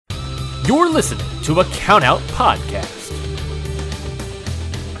You're listening to a Countout Podcast.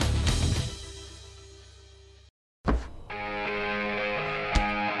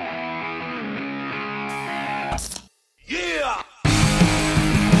 Yeah!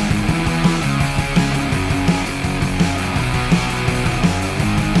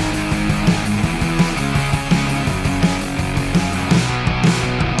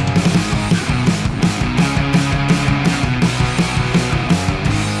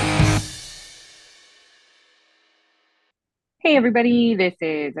 Hey everybody, this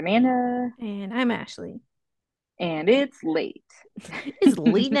is Amanda, And I'm Ashley. and it's late. It's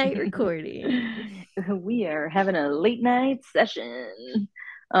late night recording. We are having a late night session.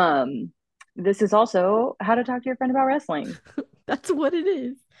 This is also how to talk to your friend about wrestling. That's what it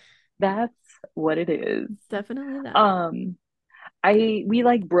is. That's what it is. Definitely that. We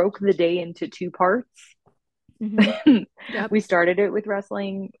like broke the day into two parts. Mhm. Yep. We started it with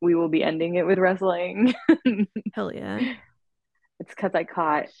wrestling. We will be ending it with wrestling. Hell yeah. It's because I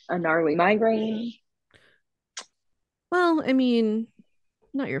caught a gnarly migraine. Well, I mean,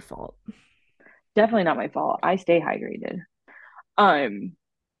 not your fault. Definitely not my fault. I stay hydrated.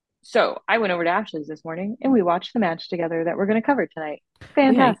 So I went over to Ashley's this morning and we watched the match together that we're going to cover tonight.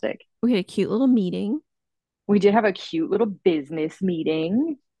 Fantastic. We had a cute little meeting. We did have a cute little business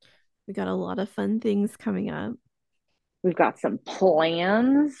meeting. We got a lot of fun things coming up. We've got some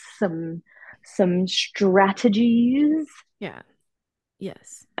plans, some strategies. Yeah.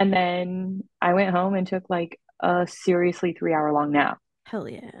 Yes. And then I went home and took like a seriously 3 hour long nap, Hell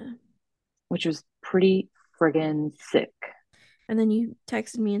yeah. which was pretty friggin' sick. And then you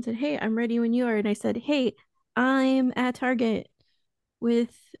texted me and said, "Hey, I'm ready when you are." And I said, "Hey, I'm at Target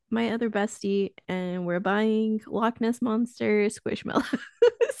with my other bestie and we're buying Loch Ness Monster Squishmallows."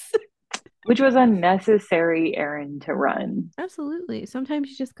 Which was a necessary errand to run. Absolutely. Sometimes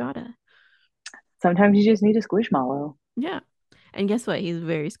you just gotta. Sometimes you just need a squishmallow. Yeah. And guess what? He's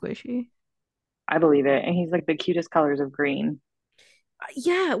very squishy. I believe it. And he's like the cutest colors of green.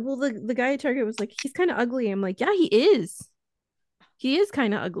 Yeah, well, the guy at Target was like, "He's kind of ugly." I'm like, "Yeah, he is. He is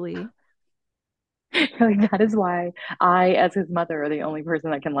kind of ugly." Like that is why I, as his mother, are the only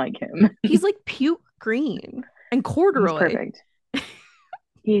person that can like him. He's like puke green and He's corduroy. perfect.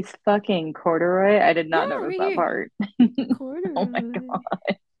 He's fucking corduroy. I did not Yeah, notice right that here. part. Corduroy. Oh my God.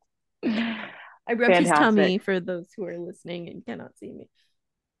 I rubbed his tummy Fantastic. for those who are listening and cannot see me.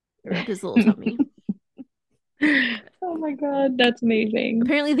 I rubbed his little tummy. Oh my God, that's amazing.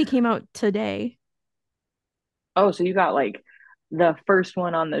 Apparently, they came out today. Oh, so you got like the first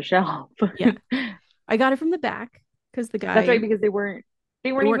one on the shelf. Yeah, I got it from the back because the guy. That's right, because they weren't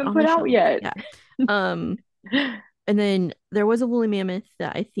even on put the out shelf. yet. Yeah. And then there was a woolly mammoth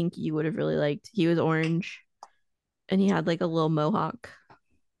that I think you would have really liked. He was orange and he had like a little mohawk.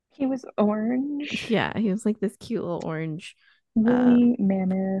 He was orange. Yeah, he was like this cute little orange Woolly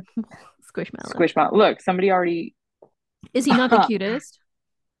mammoth. squishmallow. Squishmallow. Look, somebody already. Is he not the cutest?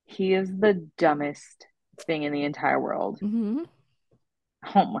 He is the dumbest thing in the entire world. Mm-hmm.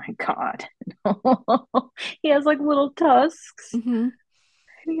 Oh my God. He has like little tusks. Mm-hmm.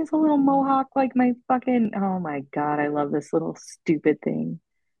 He has a little mohawk like my fucking. Oh my God. I love this little stupid thing.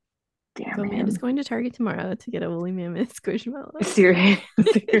 Damn So him. Amanda's going to Target tomorrow to get a woolly mammoth squishmallow. Seriously.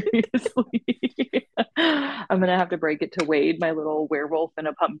 I'm gonna have to break it to Wade, my little werewolf in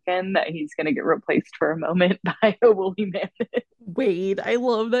a pumpkin, that he's gonna get replaced for a moment by a woolly mammoth. Wade. I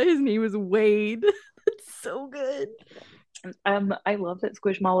love that his name is Wade. That's so good. I love that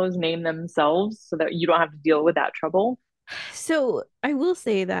Squishmallows name themselves so that you don't have to deal with that trouble. So I will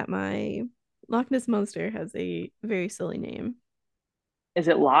say that my Loch Ness Monster has a very silly name. Is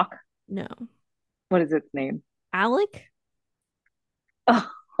it Locke? No. What is its name? Alec?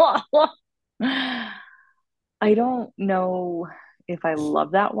 I don't know if I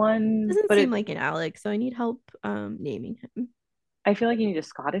love that one, Doesn't but seem like an Alec, so I need help naming him. I feel like you need a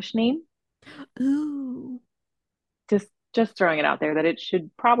Scottish name. Ooh. Just throwing it out there that it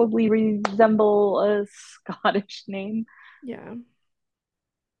should probably resemble a Scottish name. Yeah.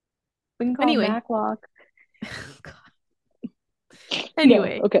 We can call Anyway. him Backlock.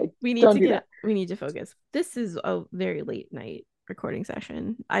 Anyway, No, okay. we need Don't to do get that. we need to focus. This is a very late night recording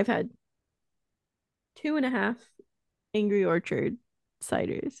session. I've had 2.5 Angry Orchard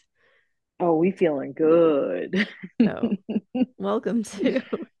ciders. Oh, we feeling good. So welcome to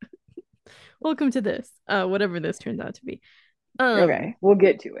this. Whatever this turns out to be. Okay, we'll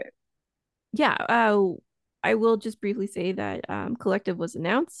get to it. Yeah, I will just briefly say that Collective was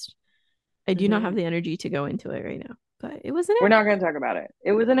announced. I do not have the energy to go into it right now, but it was announced. We're not going to talk about it.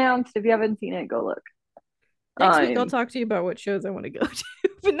 It was announced. If you haven't seen it, go look. Next week I'll Um, talk to you about what shows I want to go to,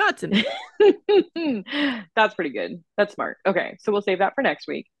 but not tonight. that's pretty good. That's smart. Okay, so we'll save that for next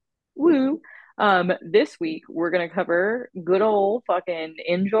week. Woo. This week we're gonna cover good old fucking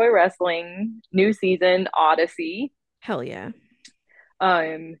Enjoy Wrestling new season Odyssey. Hell yeah.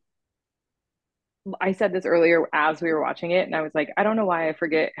 Um, I said this earlier as we were watching it, and I was like, I don't know why I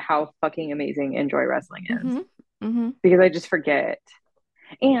forget how fucking amazing Enjoy Wrestling is Mm-hmm. Mm-hmm. because I just forget.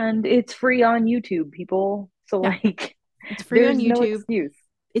 And it's free on YouTube, people. So Yeah, like, it's free on there's no YouTube. excuse.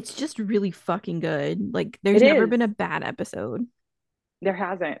 It's just really fucking good. Like, It there's never is. been a bad episode. There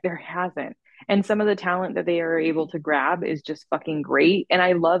hasn't. There hasn't. And some of the talent that they are able to grab is just fucking great. And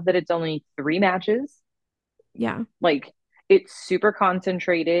I love that it's only 3 matches. Yeah. Like, it's super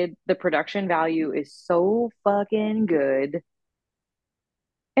concentrated. The production value is so fucking good.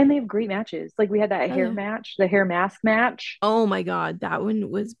 And they have great matches. Like, we had that Hell hair yeah. match, the hair mask match. Oh my God, that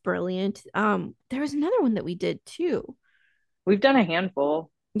one was brilliant. There was another one that we did too. We've done a handful.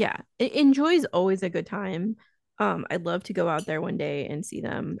 Yeah, Enjoy's always a good time. I'd love to go out there one day and see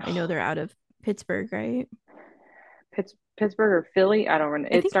them. I know they're out of Pittsburgh, right? Pittsburgh or Philly? I don't remember. I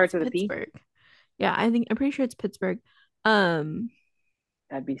It think it's starts with a P. Pittsburgh. Yeah, I'm pretty sure it's Pittsburgh. Um,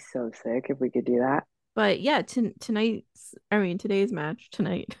 That'd be so sick if we could do that. but yeah, today's match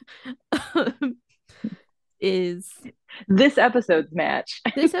tonight is This episode's match.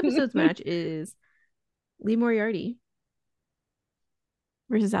 this episode's match is Lee Moriarty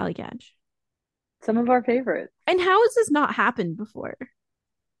versus Allie Katch. Some of our favorites. And how has this not happened before?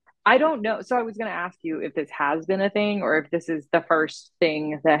 I don't know. So I was going to ask you if this has been a thing or if this is the first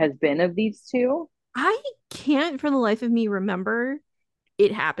thing that has been of these two. I can't for the life of me remember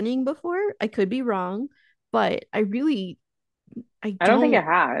it happening before. I could be wrong, but I I don't think it don't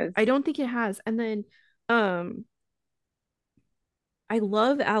has. I don't think it has. And then um I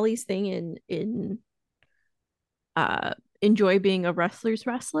love Allie's thing in enjoy being a wrestler's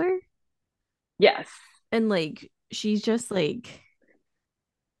wrestler. Yes. And like she's just like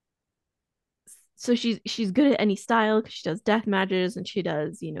so she's good at any style because she does death matches and she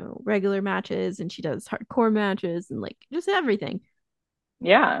does, regular matches and she does hardcore matches and like just everything.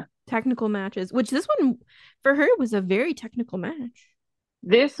 Yeah. Technical matches, which this one for her was a very technical match.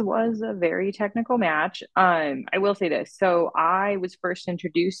 This was a very technical match. I will say this. So I was first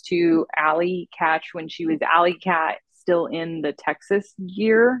introduced to Allie Katch when she was Allie Cat still in the Texas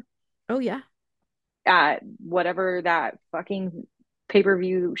gear Oh yeah. at whatever that fucking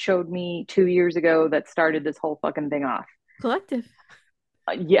pay-per-view showed me 2 years ago that started this whole fucking thing off. Collective.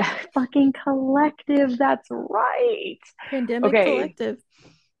 Yeah, fucking Collective. That's right. Pandemic Okay, Collective.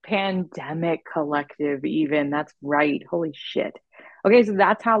 Pandemic Collective, even. That's right. Holy shit. Okay, so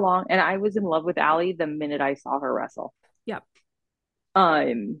that's how long. And I was in love with Allie the minute I saw her wrestle. Yep.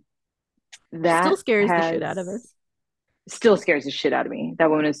 Um, Still that scares the shit has out of us. still scares the shit out of me. That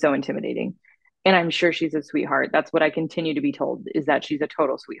woman is so intimidating. And I'm sure she's a sweetheart. That's what I continue to be told is that she's a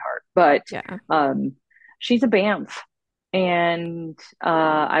total sweetheart. But Yeah. she's a Banff. And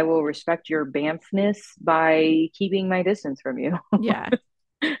I will respect your Banffness by keeping my distance from you. Yeah.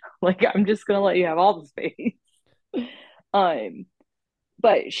 Like I'm just gonna let you have all the space. Um,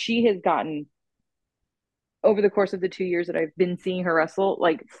 but she has gotten over the course of the 2 years that I've been seeing her wrestle,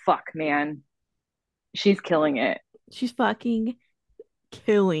 like fuck, man, she's killing it, She's fucking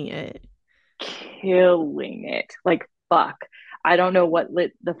killing it. killing it. Like fuck, I don't know what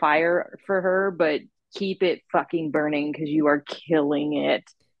lit the fire for her, but keep it fucking burning because you are killing it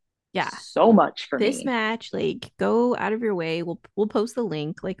Yeah. so much for This me. match, like, go out of your way. We'll post the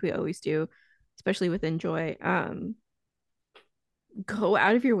link like we always do, especially with Enjoy. Go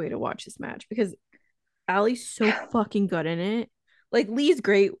out of your way to watch this match because Allie's so fucking good in it. Like Lee's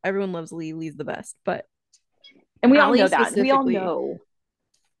great. Everyone loves Lee. Lee's the best. But And we all Allie know that. We all specifically know.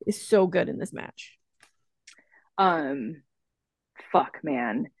 is so good in this match. Um, fuck,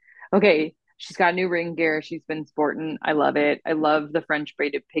 man. Okay, she's got new ring gear. She's been sporting. I love it. I love the French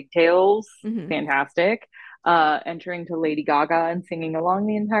braided pigtails. Mhm. Fantastic. Entering to Lady Gaga and singing along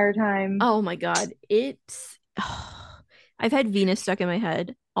the entire time. Oh my God. I've had Venus stuck in my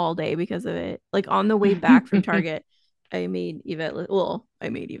head all day because of it. Like on the way back from Target, I made Yvette. Well, I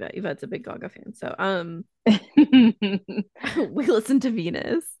made Yvette. Yvette's a big Gaga fan. So we listened to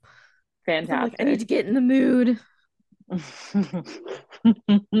Venus. I'm like, I need to Fantastic. get in the mood.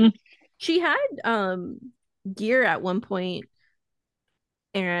 She had gear at one point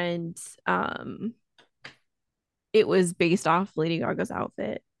and it was based off Lady Gaga's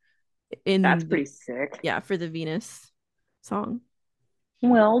outfit That's in pretty sick. yeah, for the Venus song.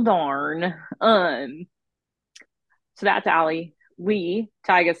 Well, darn. So that's Allie. Lee,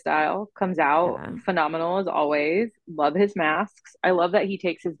 Tyga style, comes out Yeah. phenomenal as always. Love his masks. I love that he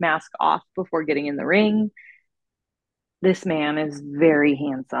takes his mask off before getting in the ring. This man is very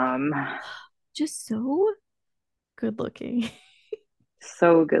handsome, Just so good looking.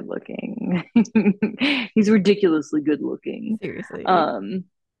 so good looking. He's ridiculously good looking. Seriously. Um,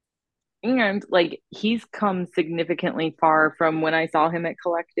 and like he's come significantly far from when I saw him at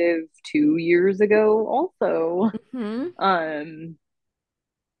Collective 2 years ago, also. Hmm. Um,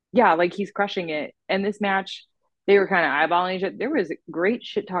 yeah, like he's crushing it. And this match, they were kind of eyeballing each other. There was great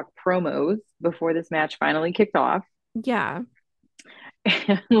shit talk promos before this match finally kicked off. Yeah.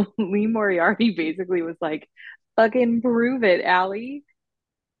 And Lee Moriarty basically was like, fucking prove it, Allie.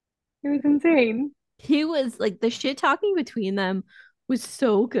 It was insane. He was like the shit talking between them was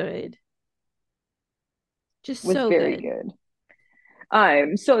so good. Just Was so very good.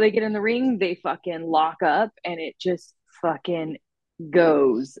 good. So they get in the ring, they fucking lock up, and it just fucking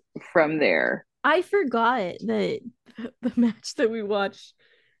goes from there. I forgot that the match that we watched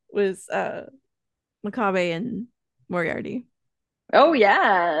was Makabe and Moriarty. Oh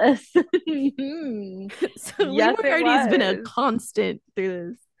yes. So Lee Yes, it Moriarty has been a was. constant through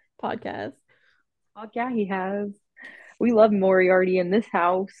this podcast. Fuck yeah, he has. We love Moriarty in this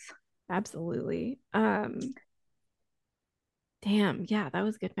house. Absolutely. Damn, yeah, that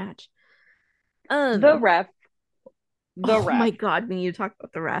was a good match. The Um, ref, the oh my ref. God, we need to talk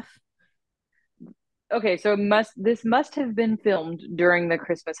about the ref. Okay, so this must have been filmed during the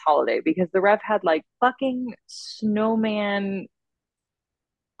Christmas holiday because the ref had like fucking snowman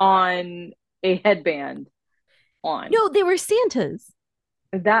on a headband on. No, they were Santas.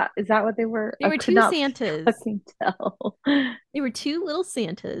 Is that what they were? They I were could two not Santas. fucking tell. They were two little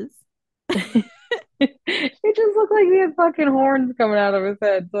Santas. It just looked like he had fucking horns coming out of his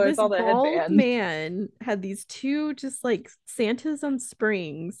head, so I This saw the bald headband. man had these two just like Santas on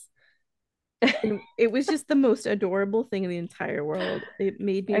springs. And it was just the most adorable thing in the entire world. It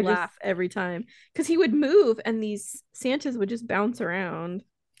made me I just laugh every time because he would move and these Santas would just bounce around.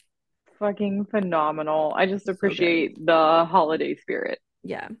 fucking phenomenal. I just So good. appreciate the holiday spirit.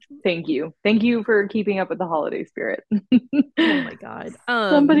 Yeah. Thank you. Thank you for keeping up with the holiday spirit. Oh my God.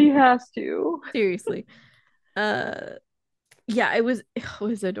 Somebody has to. Seriously. Uh yeah, it was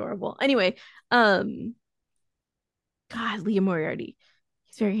adorable. Anyway, um God, Liam Moriarty.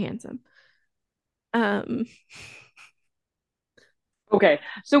 He's very handsome. Um Okay,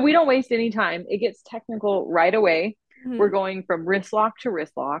 so we don't waste any time. It gets technical right away. We're mhm. going from wrist lock to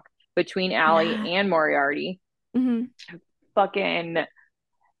wrist lock between Allie Yeah. and Moriarty. Hmm. Fucking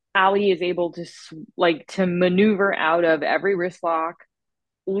Allie is able to like to maneuver out of every wrist lock.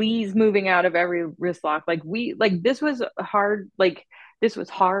 Lee's moving out of every wrist lock. This was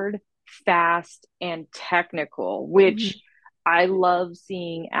hard, fast, and technical, Hmm. which I love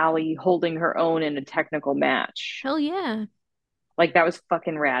seeing Allie holding her own in a technical match. Hell yeah. Like that was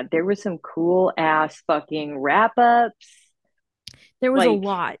fucking rad. There was some cool ass fucking wrap ups. There was a Like,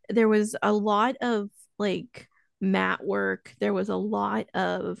 lot. There was a lot of like mat work. There was a lot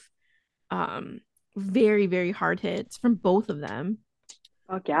of um very, very hard hits from both of them.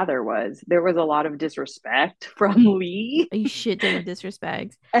 fuck yeah, there was. There was a lot of disrespect from Lee. A shit ton of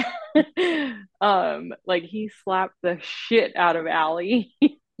disrespect. Like he slapped the shit out of Allie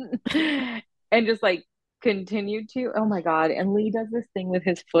and just like continued to. Oh my god. And Lee does this thing with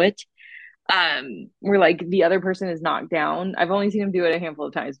his foot. Where like the other person is knocked down. I've only seen him do it a handful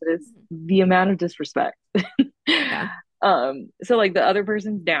of times, but it's the amount of disrespect. Yeah. So like the other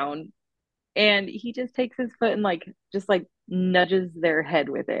person's down and he just takes his foot and like just like nudges their head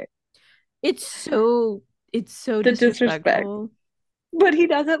with it. It's so it's so The disrespect. disrespectful. But he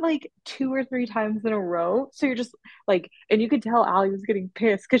does it like 2 or 3 times in a row. So you're just like, and you could tell Allie was getting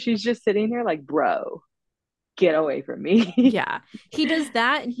pissed because she's just sitting there like, bro, get away from me. Yeah. He does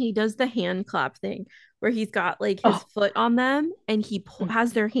that and he does the hand clap thing where he's got like his Oh, foot on them and he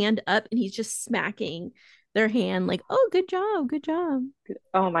has their hand up and he's just smacking their hand like, "Oh, good job. Good job."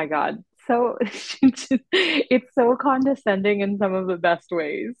 oh my God. So it's so condescending in some of the best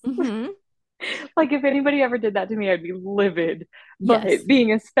ways. Hmm. Like if anybody ever did that to me, I'd be livid. But Yes.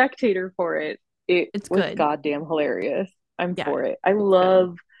 being a spectator for it, it It's was good. goddamn hilarious. I'm Yeah. for it. It's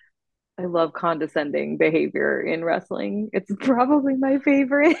good. I love condescending behavior in wrestling. It's probably my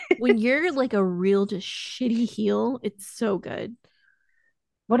favorite. When you're like a real just shitty heel, it's so good.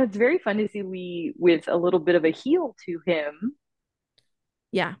 But it's very fun to see Lee with a little bit of a heel to him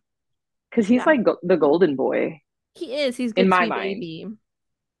Yeah. because he's Yeah. like the golden boy He is. He's in good my sweet mind. baby.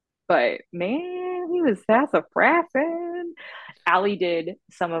 But man, he was sassafrassin'. Allie did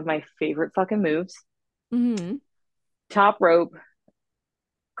some of my favorite fucking moves. Hmm. Top rope,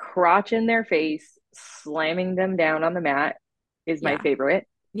 crotch in their face, slamming them down on the mat is my Yeah. favorite.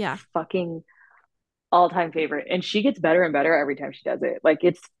 Yeah. Fucking all-time favorite. And she gets better and better every time she does it. Like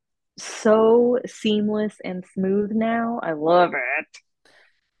it's so seamless and smooth now. I love it.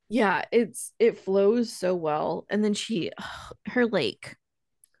 Yeah, it flows so well. And then her like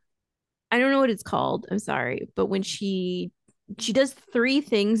I don't know what it's called. I'm sorry, but when she does three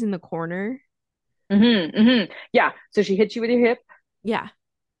things in the corner. Yeah. So she hits you with your hip, Yeah.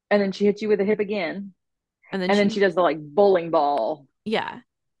 and then she hits you with a hip again, And then and then she she does the like bowling ball, yeah,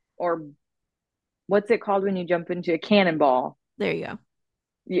 or what's it called when you jump into a cannonball? there you go.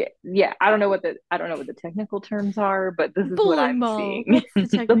 Yeah, yeah. I don't know what the technical terms are, but this is what Bowling I'm ball. seeing. What's the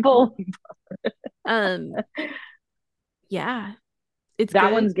The technical? bowling. Um, yeah, it's That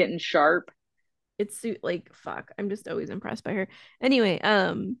good. one's getting sharp. Like fuck. I'm just always impressed by her. Anyway,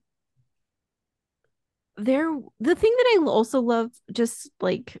 the thing that I also love, just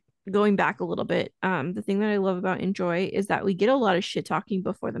like going back a little bit, the thing that I love about Enjoy is that we get a lot of shit talking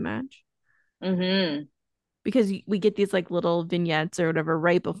before the match Hmm. because we get these like little vignettes or whatever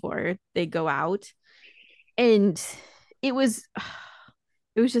right before they go out, and it was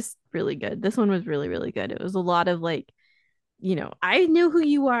it was just really good. This one was really really good. It was a lot of like, I know who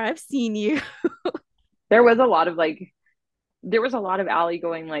you are. I've seen you. There was a lot of like, there was a lot of Allie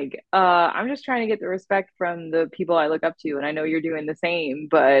going like, I'm just trying to get the respect from the people I look up to, and I know you're doing the same,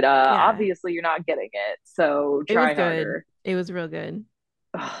 but Yeah, obviously you're not getting it, so it was try good. harder. It was real good.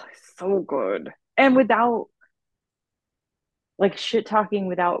 Oh, so good. And without like shit talking,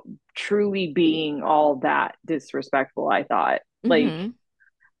 without truly being all that disrespectful, I thought. Like Hmm.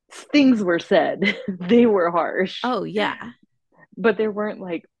 things were said, they were harsh, Oh yeah. but there weren't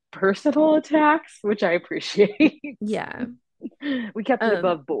like personal attacks, which I appreciate. Yeah. We kept it um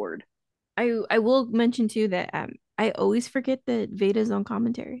above board. I will mention too that I always forget that Veda's on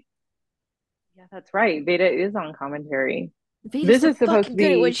commentary. Yeah, that's right. Veda is on commentary. Vada's This so is supposed fucking to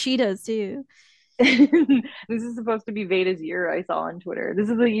good at what be she does too. this is supposed to be Veda's year, I saw on Twitter. This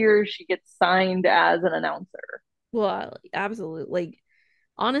is the year she gets signed as an announcer. Well, absolutely. Like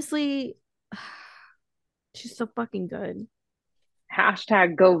honestly, she's so fucking good.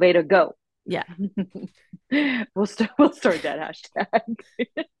 Hashtag go Veda go. Yeah. We'll start that hashtag.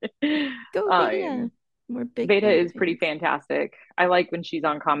 Go Veda. um We're big Veda Veda is pretty fans. fantastic. I like when she's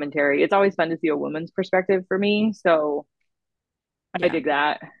on commentary. It's always fun to see a woman's perspective for me, so I Yeah. dig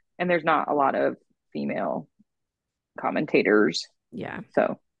that. And there's not a lot of female commentators. Yeah.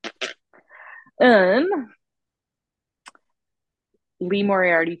 So um Lee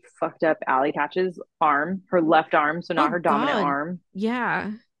Moriarty fucked up Allie Catch's arm, her left arm, so not Oh her dominant God. arm.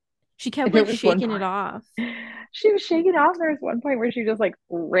 Yeah. She kept And there like was one shaking it point off. she was shaking off. There was one point where she just like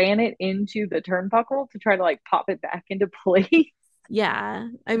ran it into the turnbuckle to try to like pop it back into place. Yeah.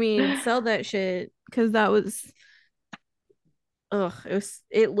 I mean, sell that shit because that was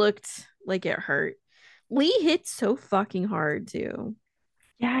it looked like it hurt. Lee hits so fucking hard too.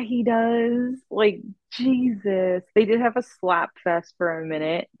 Yeah, he does. Like, Jesus. They did have a slap fest for a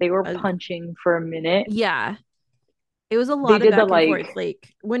minute. They were Uh, punching for a minute. yeah. It was a They lot of did the back and forth.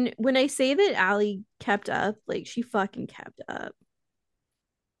 like, Like when I say that Allie kept up, like she fucking kept up.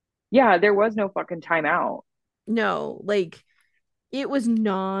 yeah, there was no fucking timeout. No, like it was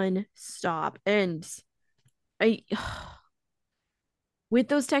non-stop. And I with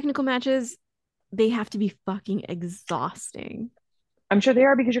those technical matches, they have to be fucking exhausting. I'm sure they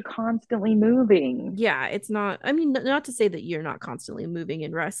are because you're constantly moving. Yeah, it's not, I mean, not to say that you're not constantly moving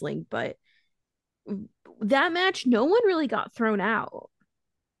in wrestling, but that match, no one really got thrown out.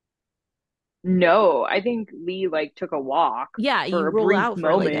 No, I think Lee like took a walk Yeah, for you a roll brief out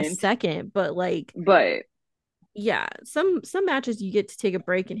for like a moment, second, but like, but yeah, some matches you get to take a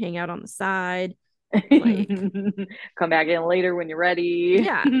break and hang out on the side. Like, come back in later when you're ready.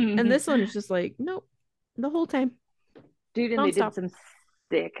 yeah. And this one is just like, nope, the whole time, Dude, and they did nonstop. some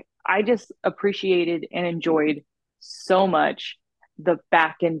sick. I just appreciated and enjoyed so much the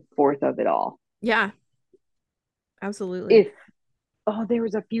back and forth of it all. Yeah, absolutely. If there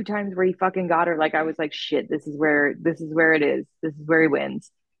was a few times where he fucking got her, like I was like, shit, this is where it is. This is where he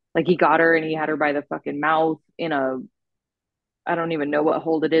wins. Like he got her and he had her by the fucking mouth in a I don't even know what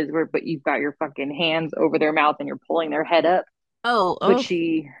hold it is where but you've got your fucking hands over their mouth and you're pulling their head up. Oh, But oh,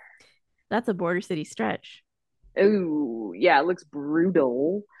 she that's a Border City stretch. oh yeah, it looks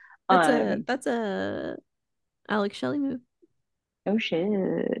brutal. That's a Um that's a Alex Shelley move. oh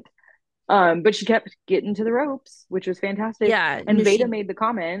shit. But she kept getting to the ropes, which was fantastic. Yeah, And no, Veda she made the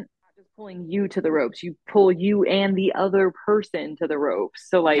comment, not just pulling you to the ropes. You pull you and the other person to the ropes.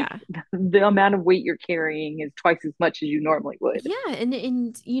 So like Yeah. the amount of weight you're carrying is twice as much as you normally would. Yeah, and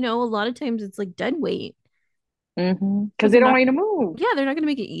a lot of times it's like dead weight Mm-hmm. Because because they they're don't not. want you to move. Yeah, they're not gonna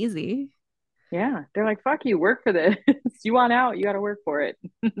make it easy. Yeah, they're like, fuck you, work for this. You want out, you got to work for it.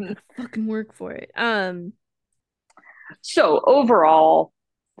 Gotta fucking work for it. So overall,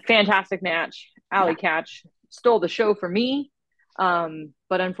 fantastic match. Yeah, Allie Catch stole the show for me,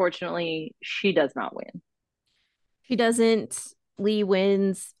 but unfortunately, she does not win. she doesn't. Lee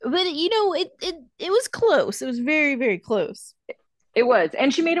wins, but it was close. It was very, very close. It was,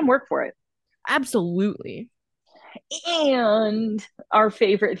 and she made him work for it. Absolutely. And our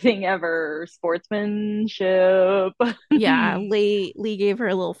favorite thing ever, sportsmanship. Yeah, Lee gave her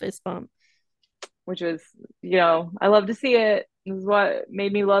a little fist bump. Which was, I love to see it. This is what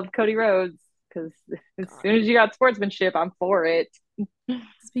made me love Cody Rhodes because as soon as you got sportsmanship, I'm for it.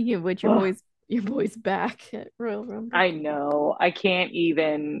 Speaking of which, your boy's back at Royal Rumble. I know. I can't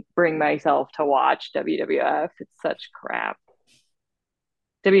even bring myself to watch WWF. It's such crap.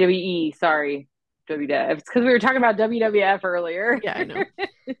 WWE, sorry. WWF. It's because we were talking about WWF earlier. Yeah,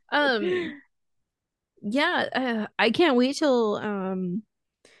 I know. Yeah, I can't wait till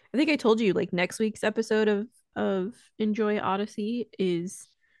I think I told you like next week's episode of Enjoy Odyssey is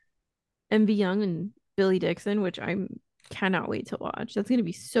MV Young and Billy Dixon, which I'm cannot wait to watch. That's gonna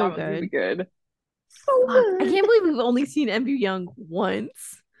be so That one's gonna be good. good. So I good. can't believe we've only seen MV Young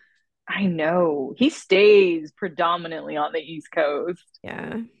once. I know. He stays predominantly on the East Coast.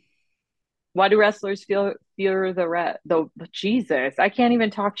 Yeah. Why do wrestlers feel fear the Jesus? I can't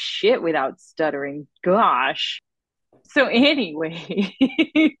even talk shit without stuttering. Gosh. So anyway,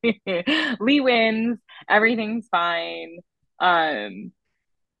 Lee wins. Everything's fine. It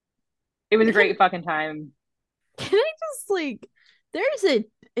was a great fucking time. Can I just like there's a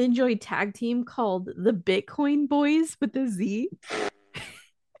Enjoy tag team called the Bitcoin Boys with the Z.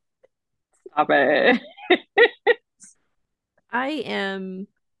 Stop it. I am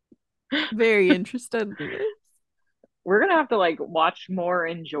very interested in this. We're gonna have to like watch more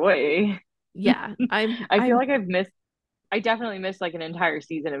Enjoy. Yeah, I feel like I definitely missed like an entire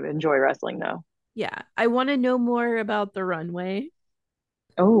season of Enjoy Wrestling though. yeah, I want to know more about the runway.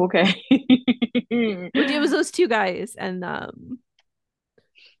 Oh, okay. Which it was those two guys and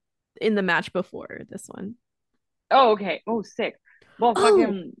in the match before this one. Oh, okay. Oh, sick. Well, Oh,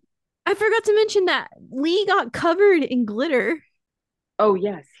 fucking. I forgot to mention that Lee got covered in glitter. Oh,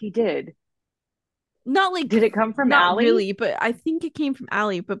 yes, he did. Not like Did it come from not Allie? really, but I think it came from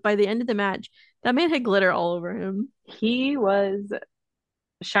Allie. But by the end of the match, that man had glitter all over him. He was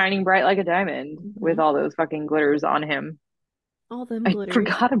shining bright like a diamond with all those fucking glitters on him. All them I glitters.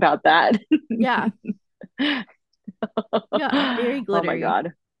 forgot about that. Yeah. Yeah, very Oh my glittery.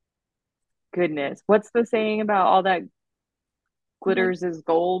 God. Goodness. What's the saying about all that glitters is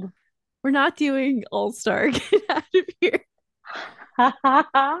gold? We're not doing All Star. Get out of here.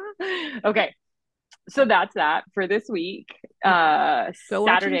 Okay. So that's that for this week. Go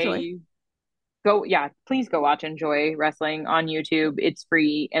watch Enjoy. Saturday. Please go watch Enjoy Wrestling on YouTube. It's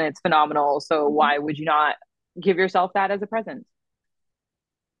free and it's phenomenal. So why would you not give yourself that as a present?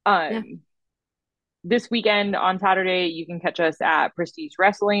 Yeah. This weekend on Saturday, you can catch us at Prestige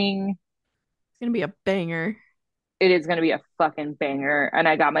Wrestling. It's gonna be a banger. It is gonna be a fucking banger. And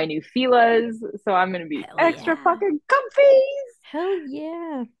I got my new Fila's, so I'm gonna be extra fucking comfy. Hell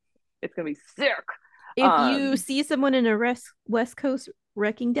yeah. It's gonna be sick. If you see someone in a West Coast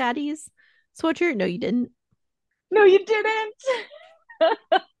Wrecking Daddies sweatshirt, no, you didn't. No, you didn't.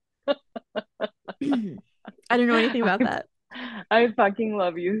 I don't know anything about that. I fucking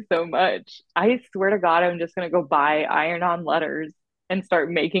love you so much. I swear to God, I'm just gonna go buy iron-on letters and start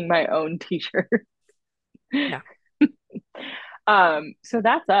making my own t-shirts. Yeah. So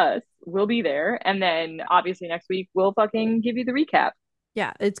that's us. We'll be there. And then obviously next week we'll fucking give you the recap.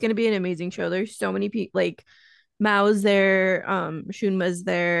 Yeah, it's gonna be an amazing show. There's so many people like Mao's there, Shunma's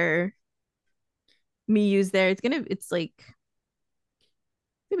there, Miyu's there. It's gonna be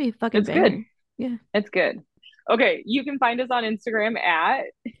a fucking banger. Good. Yeah. It's good. Okay, you can find us on Instagram at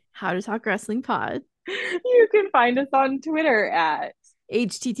How to Talk Wrestling Pod. You can find us on Twitter at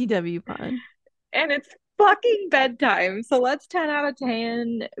HTTW Pod. And it's fucking bedtime. So let's 10 out of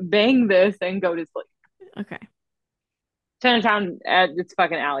 10 bang this and go to sleep. Okay. 10 out of 10, it's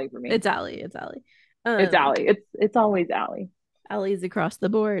fucking Allie for me. It's Allie. It's Allie. It's Allie. It's always Allie. Allie's across the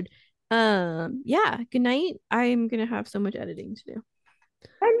board. Yeah, good night. I'm gonna have so much editing to do.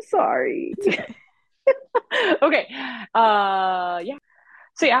 I'm sorry. It's okay. Okay. Yeah.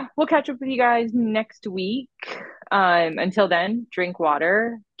 So yeah, we'll catch up with you guys next week. Until then, drink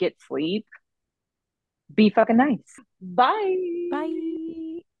water, get sleep, be fucking nice. Bye.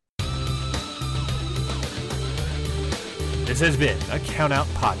 Bye. This has been a Count Out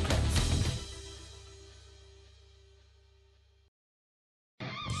Podcast.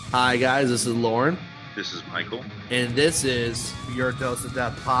 Hi, guys. This is Lauren. This is Michael. And this is Your Dose of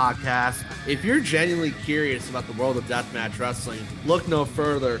Death podcast. If you're genuinely curious about the world of deathmatch wrestling, look no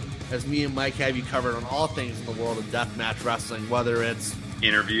further, as me and Mike have you covered on all things in the world of deathmatch wrestling, whether it's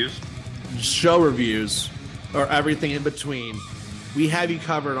Interviews, show reviews, or everything in between. We have you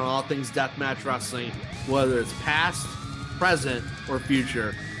covered on all things deathmatch wrestling, whether it's past, present, or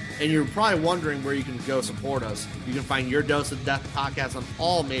future. And you're probably wondering where you can go support us. You can find Your Dose of Death podcast on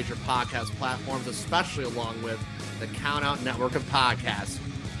all major podcast platforms, especially along with the Count Out network of podcasts.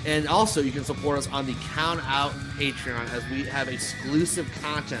 And also, you can support us on the Count Out Patreon, as we have exclusive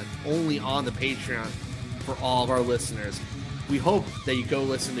content only on the Patreon for all of our listeners. We hope that you go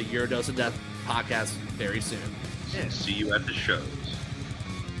listen to Your Dose of Death podcast very soon. see you at the show.